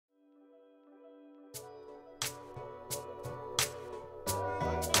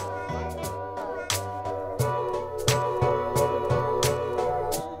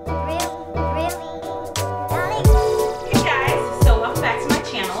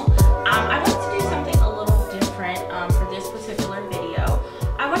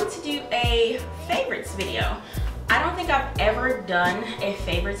done a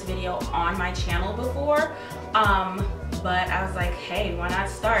favorites video on my channel before, but I was like, hey, why not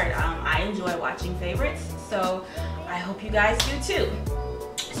start? I enjoy watching favorites, so I hope you guys do too.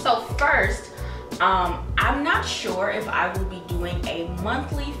 So first, I'm not sure if I will be doing a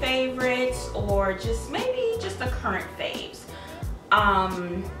monthly favorites or maybe just a current faves.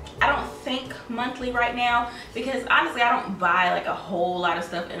 I don't think monthly right now, because honestly I don't buy like a whole lot of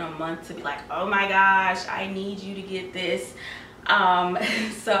stuff in a month to be like, oh my gosh, I need you to get this.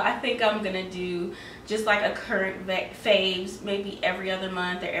 So I think I'm gonna do just like a current faves, maybe every other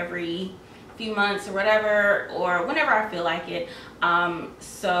month or every few months or whatever, or whenever I feel like it.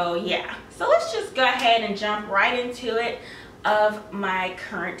 So yeah, so let's just go ahead and jump right into it of my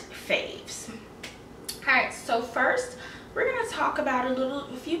current faves. All right, so first we're going to talk about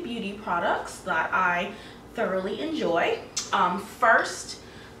a few beauty products that I thoroughly enjoy. First,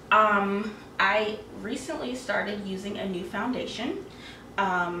 I recently started using a new foundation,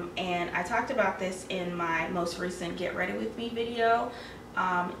 and I talked about this in my most recent Get Ready With Me video.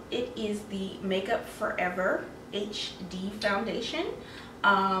 It is the Makeup Forever HD foundation.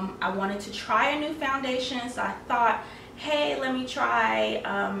 I wanted to try a new foundation, so I thought, hey, let me try.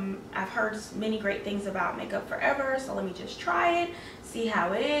 I've heard many great things about Makeup Forever, so let me just try it, see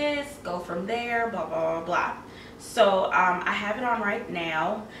how it is, go from there, blah, blah, blah, blah. So I have it on right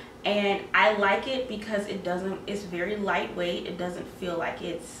now, and I like it because it's very lightweight. It doesn't feel like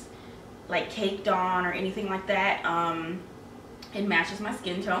it's like caked on or anything like that. It matches my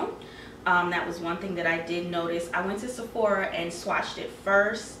skin tone. That was one thing that I did notice. I went to Sephora and swatched it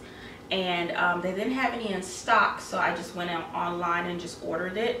first, and they didn't have any in stock, so I just went out online and just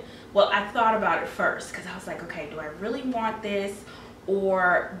ordered it. Well, I thought about it first because I was like, okay, do I really want this,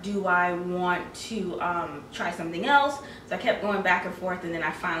 or do I want to try something else? So I kept going back and forth, and then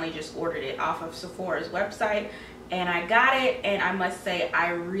I finally just ordered it off of Sephora's website, and I got it, and I must say I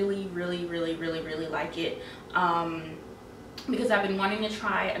really like it, because I've been wanting to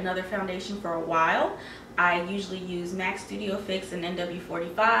try another foundation for a while. I usually use MAC Studio Fix and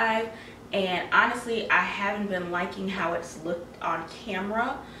NW45, and honestly I haven't been liking how it's looked on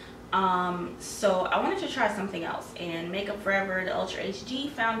camera, so I wanted to try something else. And Makeup Forever, the Ultra HD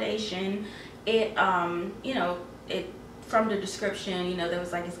foundation, it you know, it, from the description, you know, there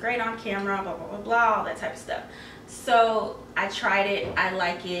was like, it's great on camera, blah blah blah blah, all that type of stuff. So I tried it, I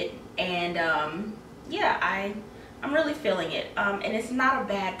like it, and yeah, I'm really feeling it, and it's not a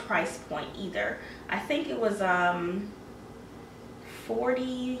bad price point either. I think it was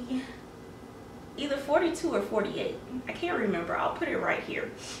either 42 or 48. I can't remember. I'll put it right here,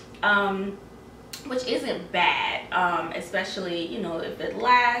 which isn't bad, especially, you know, if it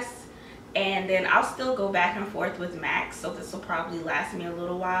lasts. And then I'll still go back and forth with MAC, so this will probably last me a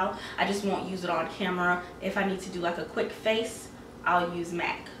little while. I just won't use it on camera. If I need to do like a quick face, I'll use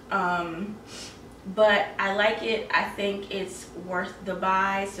MAC. But I like it. I think it's worth the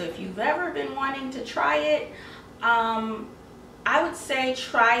buy. So if you've ever been wanting to try it, I would say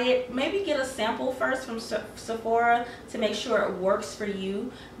try it. Maybe get a sample first from Sephora to make sure it works for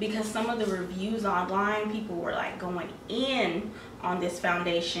you, because some of the reviews online, people were like going in on this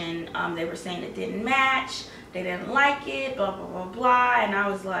foundation. They were saying it didn't match, they didn't like it, blah blah blah blah, and I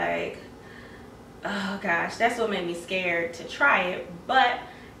was like, oh gosh, that's what made me scared to try it. But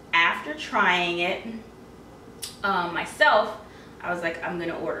after trying it myself, I was like, I'm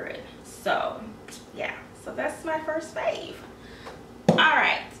gonna order it. So yeah, so that's my first fave. All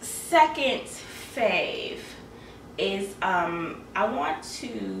right, second fave is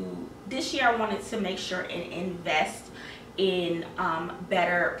this year I wanted to make sure and invest in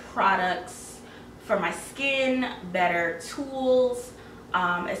better products for my skin, better tools,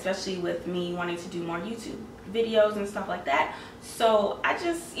 especially with me wanting to do more YouTube videos and stuff like that. So I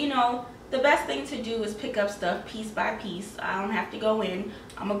just, you know, the best thing to do is pick up stuff piece by piece. I don't have to go in.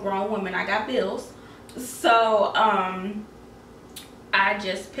 I'm a grown woman, I got bills. So I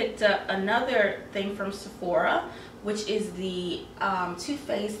just picked up another thing from Sephora, which is the Too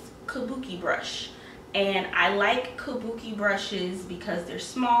Faced Kabuki brush. And I like Kabuki brushes because they're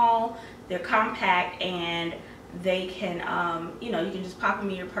small, they're compact, and they can, you know, you can just pop them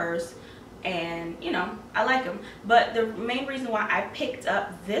in your purse, and you know, I like them. But the main reason why I picked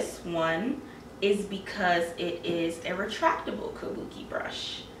up this one is because it is a retractable Kabuki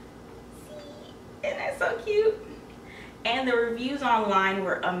brush. See? Isn't that so cute? And the reviews online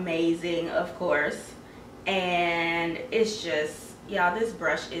were amazing, of course, and it's just, y'all, this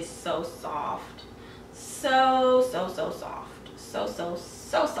brush is so soft, so soft, so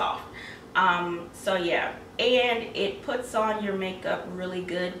soft. So yeah, and it puts on your makeup really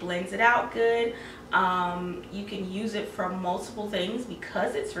good, blends it out good. You can use it for multiple things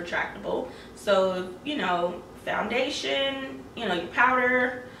because it's retractable. So, you know, foundation, you know, your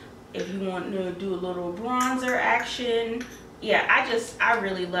powder, if you want to do a little bronzer action. Yeah, I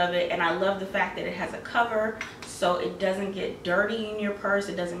really love it, and I love the fact that it has a cover so it doesn't get dirty in your purse.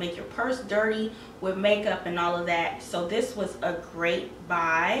 It doesn't make your purse dirty with makeup and all of that. So this was a great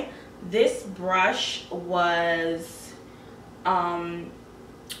buy. This brush was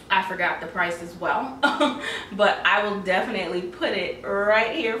I forgot the price as well, but I will definitely put it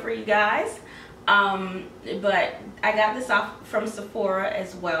right here for you guys. But I got this off from Sephora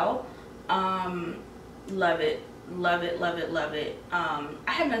as well. Love it. Love it, love it, love it. I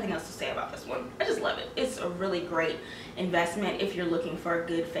have nothing else to say about this one. I just love it. It's a really great investment if you're looking for a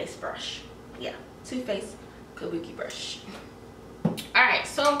good face brush. Yeah, Too Faced Kabuki brush. Alright,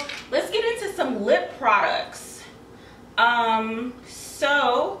 so let's get into some lip products.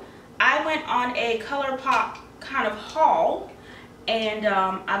 So I went on a ColourPop kind of haul, and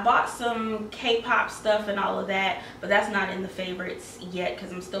I bought some K-pop stuff and all of that, but that's not in the favorites yet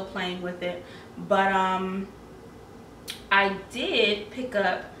because I'm still playing with it. But I did pick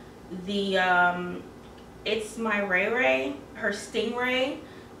up the It's My Ray Ray, her StingRaye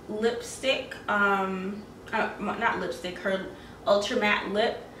lipstick, not lipstick, her ultra matte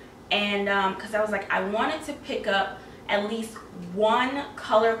lip. And because I was like, I wanted to pick up at least one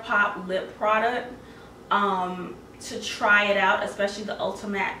ColourPop lip product to try it out, especially the ultra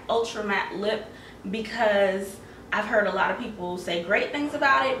matte lip, because I've heard a lot of people say great things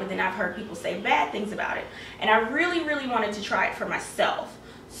about it, but then I've heard people say bad things about it. And I really, really wanted to try it for myself.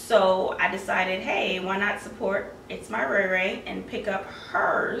 So I decided, hey, why not support It's My Ray Ray and pick up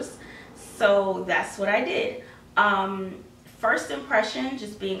hers? So that's what I did. First impression,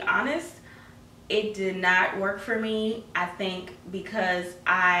 just being honest, it did not work for me. I think because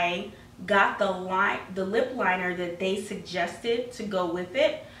I got the lip liner that they suggested to go with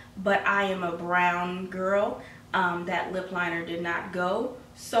it, but I am a brown girl. That lip liner did not go.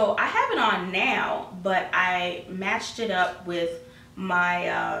 So I have it on now, but I matched it up with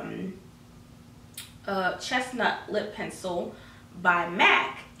my chestnut lip pencil by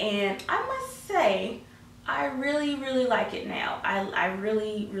MAC, and I must say I really, really like it now. I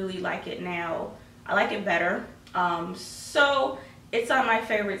really, really like it now. I like it better. So it's on my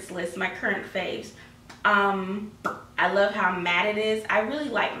favorites list, my current faves. I love how matte it is. I really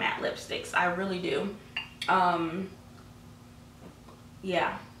like matte lipsticks. I really do.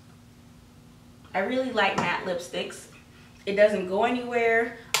 Yeah, I really like matte lipsticks. It doesn't go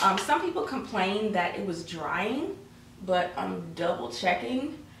anywhere. Some people complain that it was drying, but I'm double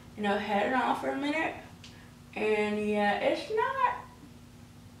checking, and I've had it on for a minute, and yeah, it's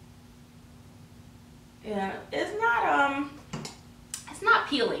not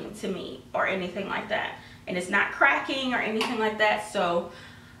peeling to me or anything like that, and it's not cracking or anything like that. So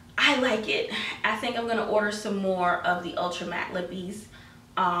I like it. I think I'm gonna order some more of the ultra matte lippies.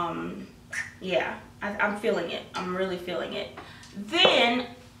 Yeah, I'm feeling it. I'm really feeling it. Then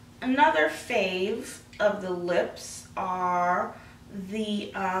another fave of the lips are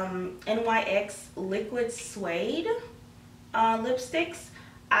the NYX Liquid Suede lipsticks.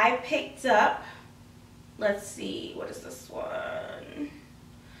 I picked up, let's see, what is this one?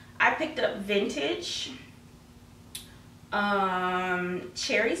 I picked up Vintage,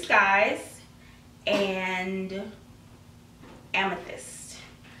 Cherry Skies, and Amethyst.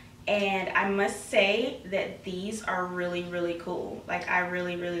 And I must say that these are really, really cool. Like, I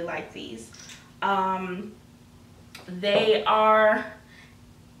really, really like these. They are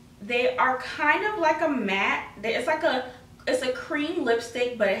kind of like a matte. It's a cream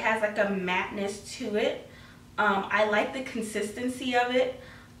lipstick, but it has like a matteness to it. I like the consistency of it.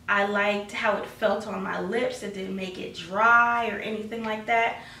 I liked how it felt on my lips. It didn't make it dry or anything like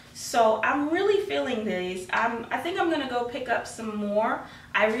that. So I'm really feeling these. I think I'm gonna go pick up some more.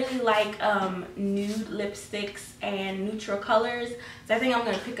 I really like nude lipsticks and neutral colors, so I think I'm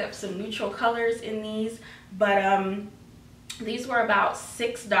gonna pick up some neutral colors in these. But these were about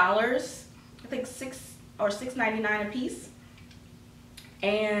 $6, I think $6 or $6.99 a piece,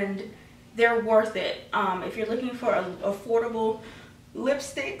 and they're worth it. If you're looking for affordable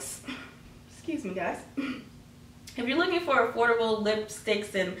lipsticks, excuse me guys, if you're looking for affordable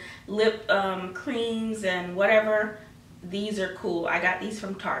lipsticks and lip creams and whatever, these are cool. I got these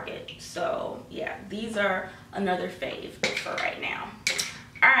from Target. So yeah, these are another fave for right now.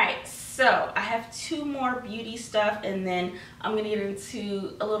 Alright, so I have two more beauty stuff, and then I'm gonna get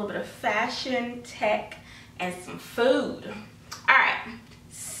into a little bit of fashion, tech, and some food. Alright,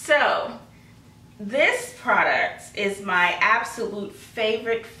 so this product is my absolute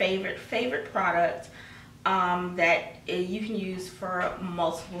favorite product that you can use for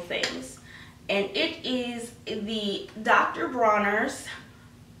multiple things. And it is the Dr. Bronner's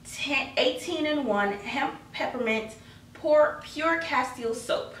 18-in-1 Hemp Peppermint Pure Castile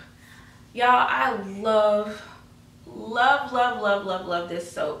Soap. Y'all, I love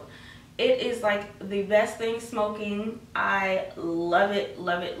this soap. It is like the best thing smoking. I love it.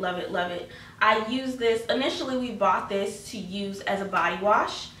 I use this, initially we bought this to use as a body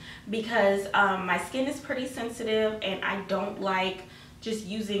wash because my skin is pretty sensitive and I don't like just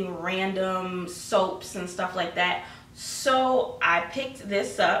using random soaps and stuff like that. So I picked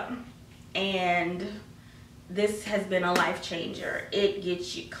this up and this has been a life changer. It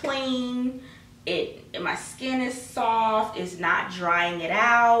gets you clean. My skin is soft. It's not drying it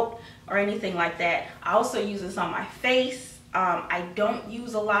out or anything like that. I also use this on my face. I don't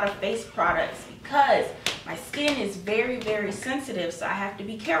use a lot of face products because my skin is very sensitive, so I have to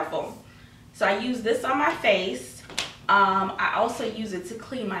be careful. So I use this on my face. I also use it to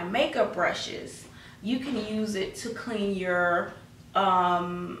clean my makeup brushes. You can use it to clean your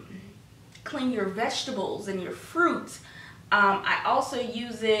vegetables and your fruits. I also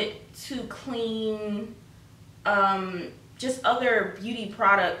use it to clean just other beauty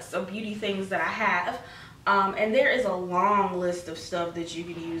products or beauty things that I have. And there is a long list of stuff that you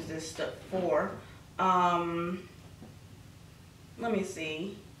can use this stuff for. Let me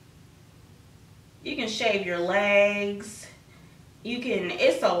see. You can shave your legs.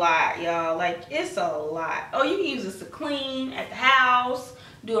 It's a lot, y'all. Like, it's a lot. Oh, you can use this to clean at the house,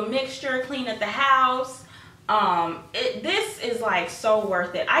 do a mixture, clean at the house. This is like so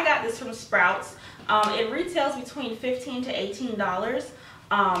worth it. I got this from Sprouts. It retails between $15 to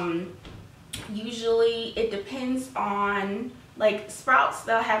 $18. Usually it depends on, like, Sprouts,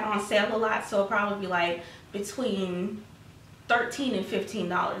 they'll have it on sale a lot, so it'll probably be like between $13 and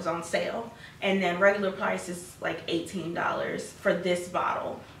 $15 on sale, and then regular price is like $18 for this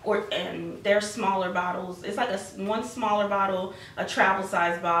bottle. And they're smaller bottles. It's like one smaller bottle, a travel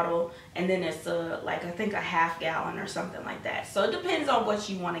size bottle, and then it's like I think a half gallon or something like that. So it depends on what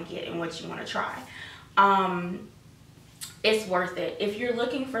you want to get and what you want to try. It's worth it. If you're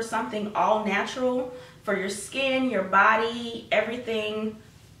looking for something all natural for your skin, your body, everything,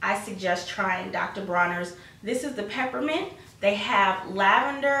 I suggest trying Dr. Bronner's. This is the peppermint. They have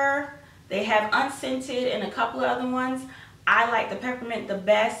lavender, they have unscented, and a couple of other ones. I like the peppermint the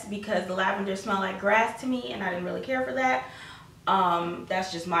best because the lavender smells like grass to me and I didn't really care for that.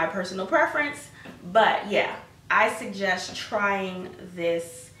 That's just my personal preference. But yeah, I suggest trying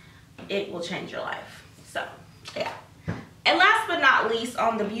this. It will change your life. So yeah. And last but not least,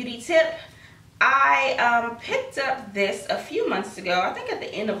 on the beauty tip, I picked up this a few months ago, I think at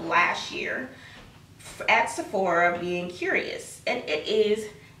the end of last year, at Sephora, being curious. And it is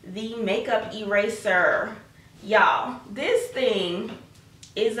the makeup eraser. Y'all, this thing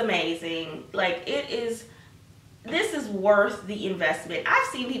is amazing. Like, this is worth the investment. I've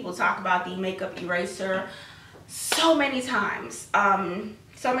seen people talk about the makeup eraser so many times. And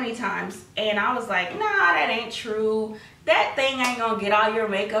I was like, nah, that ain't true. That thing ain't gonna get all your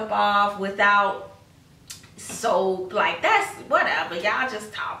makeup off without soap. Like, that's whatever. Y'all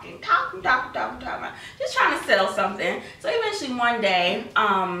just talking, just trying to sell something. So eventually one day,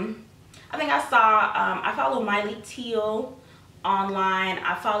 I think I saw, I follow Miley Teal online.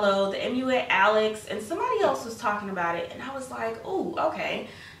 I follow the MUA Alex, and somebody else was talking about it, and I was like, ooh, okay.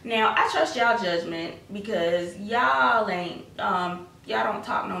 Now, I trust y'all judgment because y'all ain't, y'all don't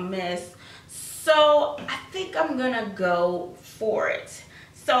talk no mess. So I think I'm gonna go for it.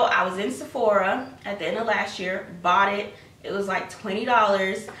 So I was in Sephora at the end of last year, bought it. It was like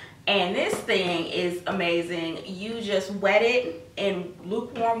 $20. And this thing is amazing. You just wet it in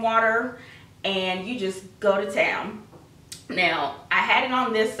lukewarm water and you just go to town. Now, I had it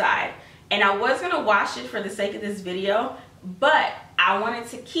on this side and I was gonna wash it for the sake of this video, but I wanted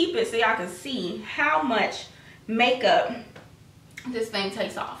to keep it so y'all can see how much makeup this thing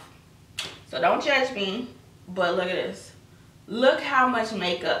takes off. So don't judge me, but look at this. Look how much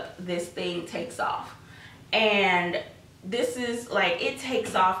makeup this thing takes off. And this is like, it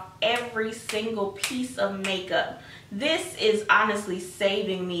takes off every single piece of makeup. This is honestly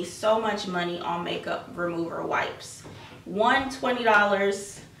saving me so much money on makeup remover wipes. One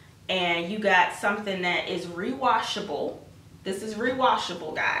 $20, and you got something that is rewashable. This is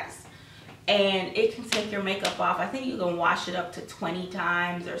rewashable, guys. And it can take your makeup off. I think you can wash it up to 20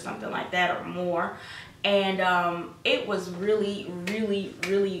 times or something like that or more. And it was really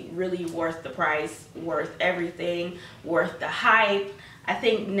worth the price, worth everything, worth the hype. I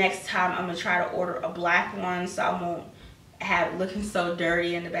think next time I'm gonna try to order a black one so I won't have it looking so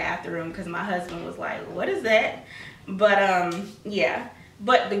dirty in the bathroom, because my husband was like, what is that? But yeah.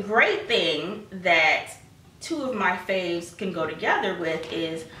 But the great thing that two of my faves can go together with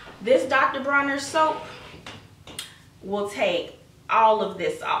is this Dr. Bronner's soap will take all of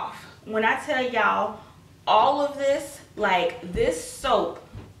this off. When I tell y'all all of this, like this soap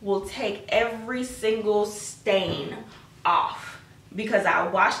will take every single stain off, because I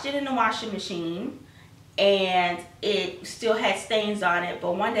washed it in the washing machine and it still had stains on it.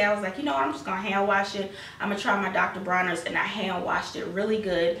 But one day I was like, you know what, I'm just gonna hand wash it. I'm gonna try my Dr. Bronner's, and I hand washed it really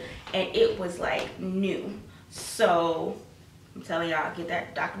good and it was like new. So I'm telling y'all, get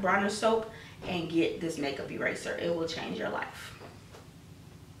that Dr. Bronner's soap and get this makeup eraser. It will change your life.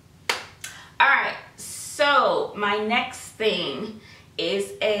 All right, so my next thing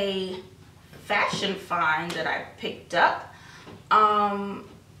is a fashion find that I picked up. Are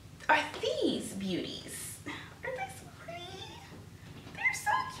these beauties? Aren't they so pretty? They're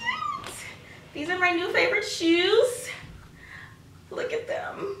so cute. These are my new favorite shoes. Look at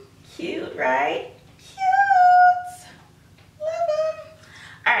them. Cute, right? Cute. Love them.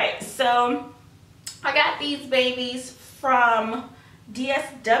 All right, so I got these babies from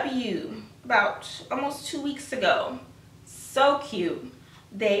DSW about almost 2 weeks ago. So cute.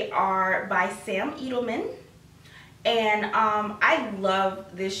 They are by Sam Edelman, and I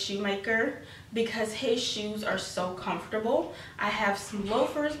love this shoemaker because his shoes are so comfortable. I have some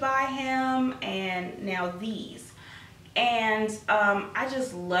loafers by him and now these, and I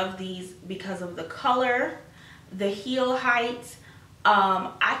just love these because of the color, the heel height.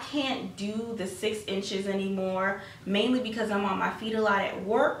 I can't do the 6 inches anymore, mainly because I'm on my feet a lot at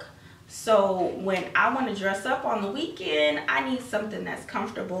work. So when I want to dress up on the weekend, I need something that's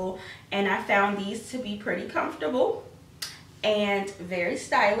comfortable, and I found these to be pretty comfortable and very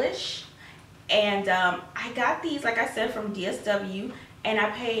stylish. And I got these, like I said, from DSW, and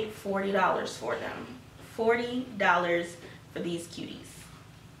I paid $40 for them. $40 for these cuties.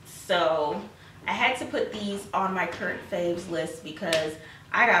 So I had to put these on my current faves list because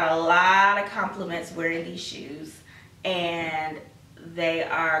I got a lot of compliments wearing these shoes, and they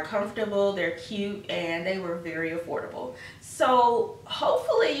are comfortable, they're cute, and they were very affordable. So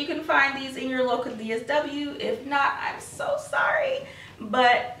hopefully you can find these in your local DSW. If not, I'm so sorry.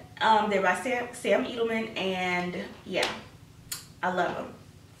 But they're by Sam Edelman, and yeah, I love them.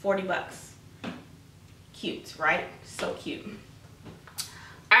 40 bucks. Cute, right? So cute.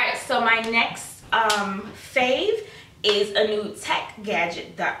 All right, so my next fave is a new tech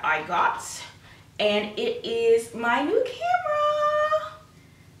gadget that I got, and it is my new camera.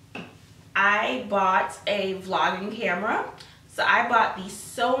 I bought a vlogging camera. So I bought the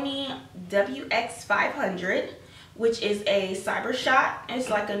Sony WX500, which is a cyber shot. It's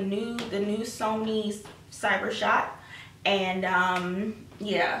like the new Sony cyber shot. And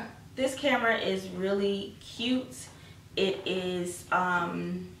yeah, this camera is really cute. It is, I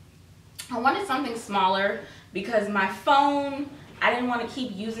wanted something smaller because my phone, I didn't want to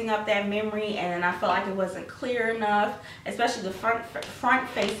keep using up that memory, and I felt like it wasn't clear enough, especially the front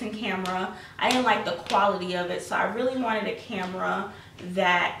facing camera. I didn't like the quality of it, so I really wanted a camera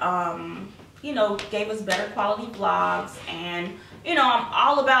that you know, gave us better quality vlogs. And you know, I'm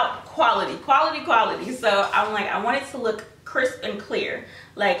all about quality. So I'm like, I want it to look crisp and clear.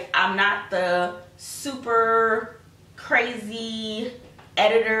 Like, I'm not the super crazy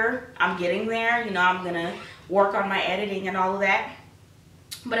editor. I'm getting there, you know. I'm gonna work on my editing and all of that,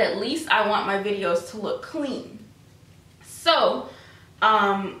 but at least I want my videos to look clean. So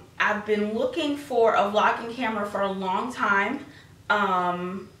I've been looking for a vlogging camera for a long time.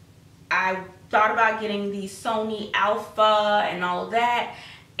 I thought about getting the Sony Alpha and all of that,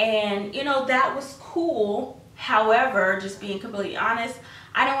 and you know, that was cool. However, just being completely honest,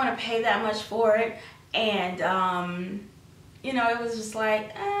 I don't want to pay that much for it. And you know, it was just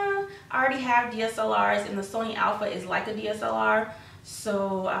like, I already have DSLRs, and the Sony Alpha is like a DSLR.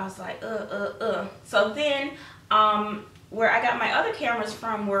 So I was like, So then, where I got my other cameras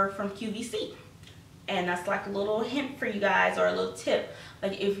from were from QVC. And that's like a little hint for you guys, or a little tip.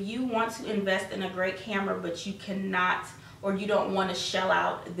 Like, if you want to invest in a great camera, but you cannot, or you don't want to shell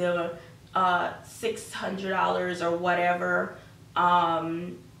out the $600 or whatever,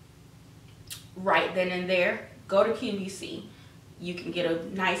 right then and there, go to QVC. You can get a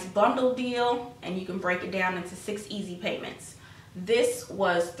nice bundle deal, and you can break it down into 6 easy payments. This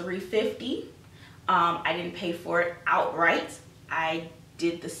was $350. I didn't pay for it outright. I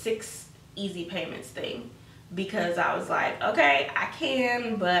did the 6 easy payments thing. because I was like, okay, I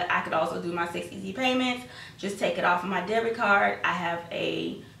can, but I could also do my 6 easy payments, just take it off of my debit card. I have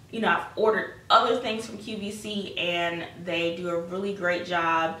a, I've ordered other things from QVC and they do a really great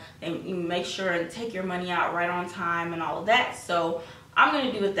job. They make sure and take your money out right on time and all of that. So I'm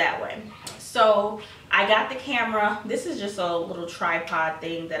gonna do it that way. So I got the camera. This is just a little tripod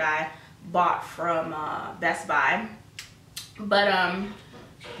thing that I bought from Best Buy. But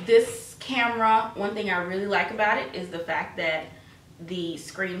this camera, one thing I really like about it is the fact that the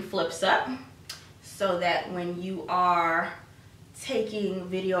screen flips up so that when you are taking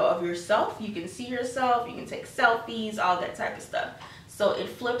video of yourself, you can see yourself, you can take selfies, all that type of stuff. So it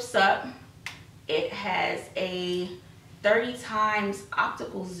flips up. It has a 30 times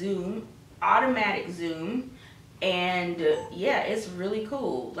optical zoom, automatic zoom, and yeah, it's really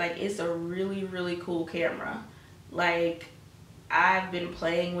cool. Like, it's a really, really cool camera. Like, I've been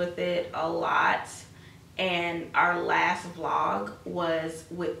playing with it a lot, and our last vlog was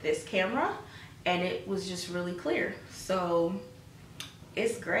with this camera and it was just really clear. So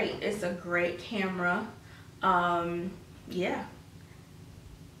it's great. It's a great camera. Yeah,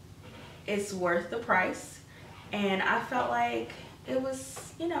 it's worth the price, and I felt like it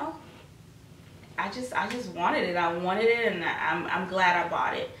was, I just wanted it. I wanted it, and I'm glad I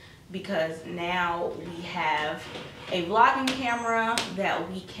bought it, because now we have a vlogging camera that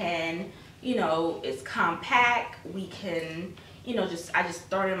we can, it's compact. We can, I just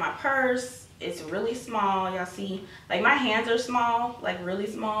throw it in my purse. It's really small. Y'all see, like, my hands are small, like really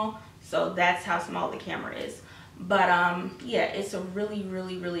small. So that's how small the camera is. But yeah, it's a really,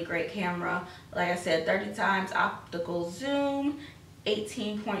 really, really great camera. Like I said, 30 times optical zoom,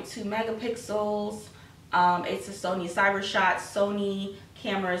 18.2 megapixels. It's a Sony CyberShot. Sony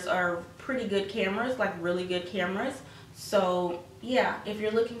cameras are pretty good cameras, like really good cameras. So yeah, if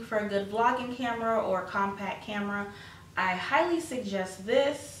you're looking for a good vlogging camera or a compact camera, I highly suggest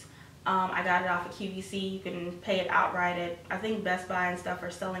this. I got it off of QVC. You can pay it outright at, I think Best Buy and stuff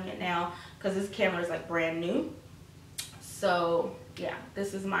are selling it now, because this camera is like brand new. So yeah,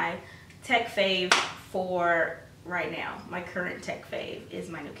 this is my tech fave for right now. My current tech fave is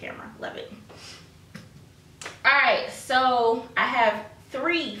my new camera. Love it. All right, so I have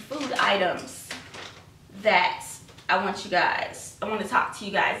 3 food items that I want to talk to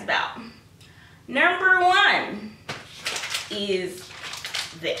you guys about. Number 1 is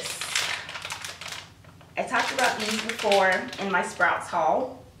this. I talked about these before in my Sprouts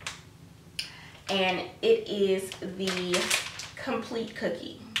haul, and it is the complete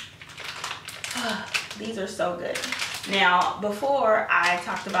cookie. These are so good. Now, before I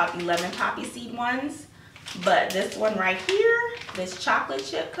talked about the lemon poppy seed ones, but this one right here, this chocolate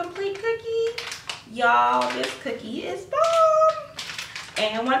chip complete cookie, y'all, this cookie is bomb.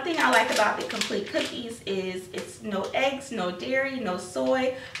 And one thing I like about the complete cookies is it's no eggs, no dairy, no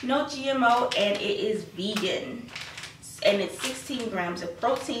soy, no GMO, and it is vegan. And it's 16 grams of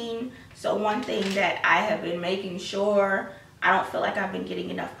protein. So one thing that I have been making sure, I don't feel like I've been getting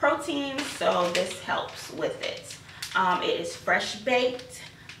enough protein, so this helps with it. It is fresh baked,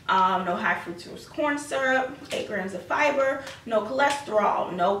 no high fructose corn syrup, 8 grams of fiber, no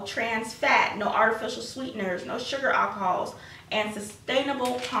cholesterol, no trans fat, no artificial sweeteners, no sugar alcohols, and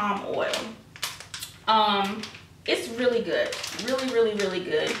sustainable palm oil. It's really good. Really, really, really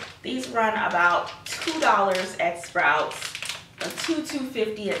good. These run about $2 at Sprouts,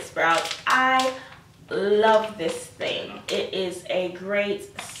 $2.50 at Sprouts. I love this thing. It is a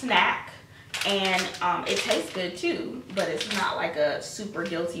great snack, and it tastes good too, but it's not like a super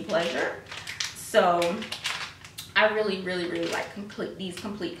guilty pleasure. So I really, really, really like these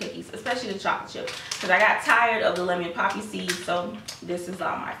complete cookies, especially the chocolate chip, because I got tired of the lemon poppy seeds, so this is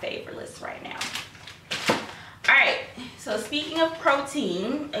on my favorite list right now. All right, so speaking of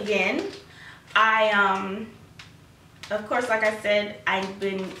protein, again, of course, like I said, I've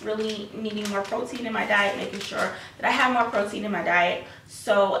been really needing more protein in my diet, making sure that I have more protein in my diet.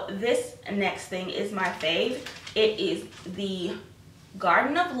 So this next thing is my fave. It is the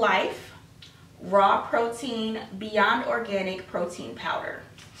Garden of Life Raw Protein Beyond Organic Protein Powder.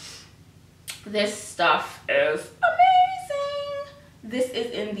 This stuff is amazing. This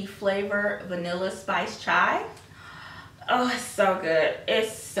is in the flavor Vanilla Spice Chai. Oh, it's so good.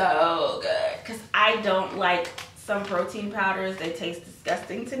 It's so good, because I don't like some protein powders. They taste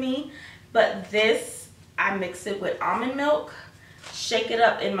disgusting to me. But this, I mix it with almond milk, shake it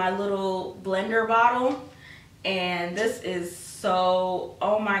up in my little blender bottle, and this is so,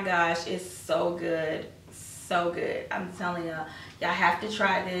 oh my gosh, it's so good. So good. I'm telling y'all, y'all have to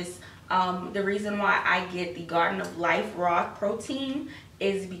try this. The reason why I get the Garden of Life Raw Protein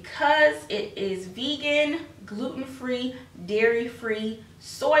is because it is vegan, gluten-free, dairy-free,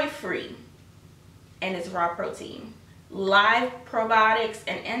 soy-free, and it's raw protein. Live probiotics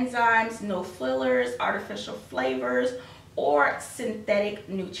and enzymes, no fillers, artificial flavors, or synthetic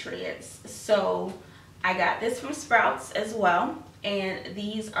nutrients. So I got this from Sprouts as well, and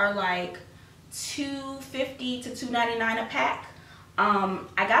these are like $2.50 to $2.99 a pack.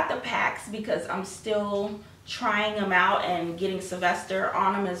 I got the packs because I'm still trying them out and getting Sylvester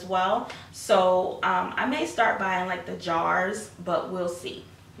on them as well. So I may start buying like the jars, but we'll see,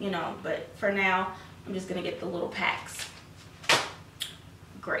 you know. But for now, I'm just gonna get the little packs.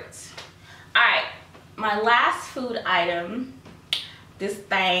 Great. All right, my last food item. This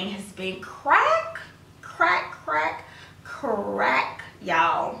thing has been crack,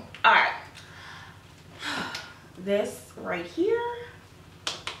 y'all. All right, this right here.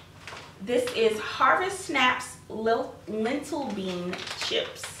 This is Harvest Snaps lentil bean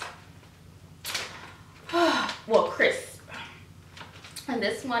chips. Well, crisp. And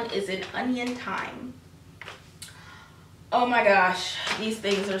this one is an onion thyme. Oh my gosh, these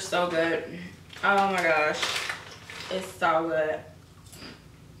things are so good. Oh my gosh, it's so good.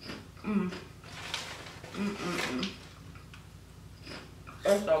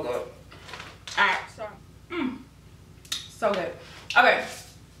 It's so good. Alright, so good. Okay,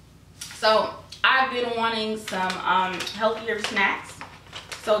 so I've been wanting some healthier snacks.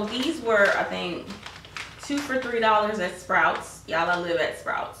 So these were, I think, 2 for $3 at Sprouts. Y'all, I live at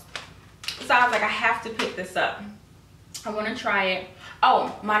Sprouts. So I was like, I have to pick this up. I want to try it.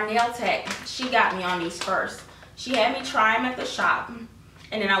 Oh, my nail tech, she got me on these first. She had me try them at the shop,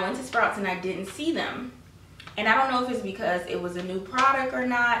 and then I went to Sprouts and I didn't see them. And I don't know if it's because it was a new product or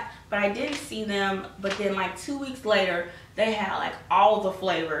not, but I didn't see them. But then like 2 weeks later, they had like all the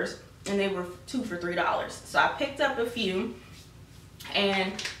flavors, and they were 2 for $3. So I picked up a few,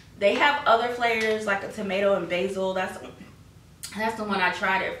 and they have other flavors like a tomato and basil. That's the one I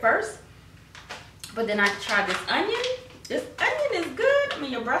tried at first. But then I tried this onion. This onion is good. I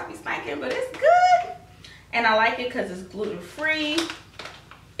mean, your breath be stinking, but it's good. And I like it because it's gluten-free.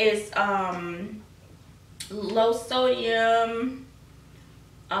 It's low sodium.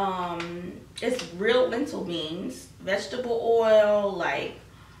 It's real lentil beans, vegetable oil, like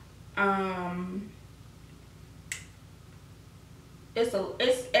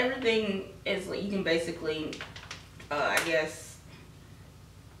it's everything is, you can basically I guess,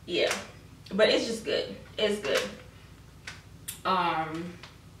 yeah, but it's just good. It's good.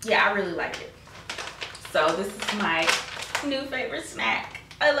 Yeah, I really like it. So this is my new favorite snack.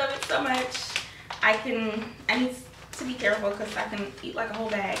 I love it so much. I need to be careful because I can eat like a whole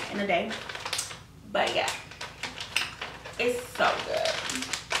bag in a day. But yeah, it's so good.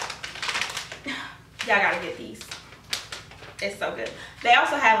 Y'all gotta get these. It's so good. They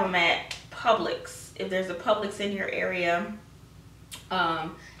also have them at Publix. If there's a Publix in your area,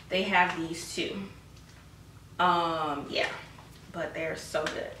 they have these too. Yeah, but they're so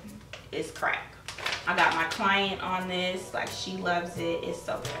good. It's crack. I got my client on this, like she loves it. It's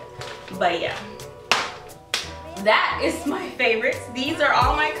so good. But yeah, that is my favorites. These are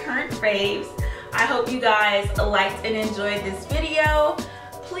all my current faves. I hope you guys liked and enjoyed this video.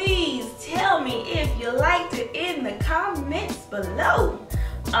 Please tell me if you liked it in the comments below.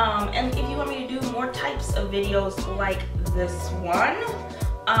 And if you want me to do more types of videos like this one.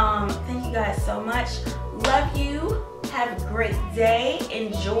 Thank you guys so much. Love you. Have a great day.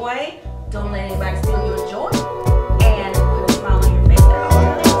 Enjoy. Don't let anybody steal your joy.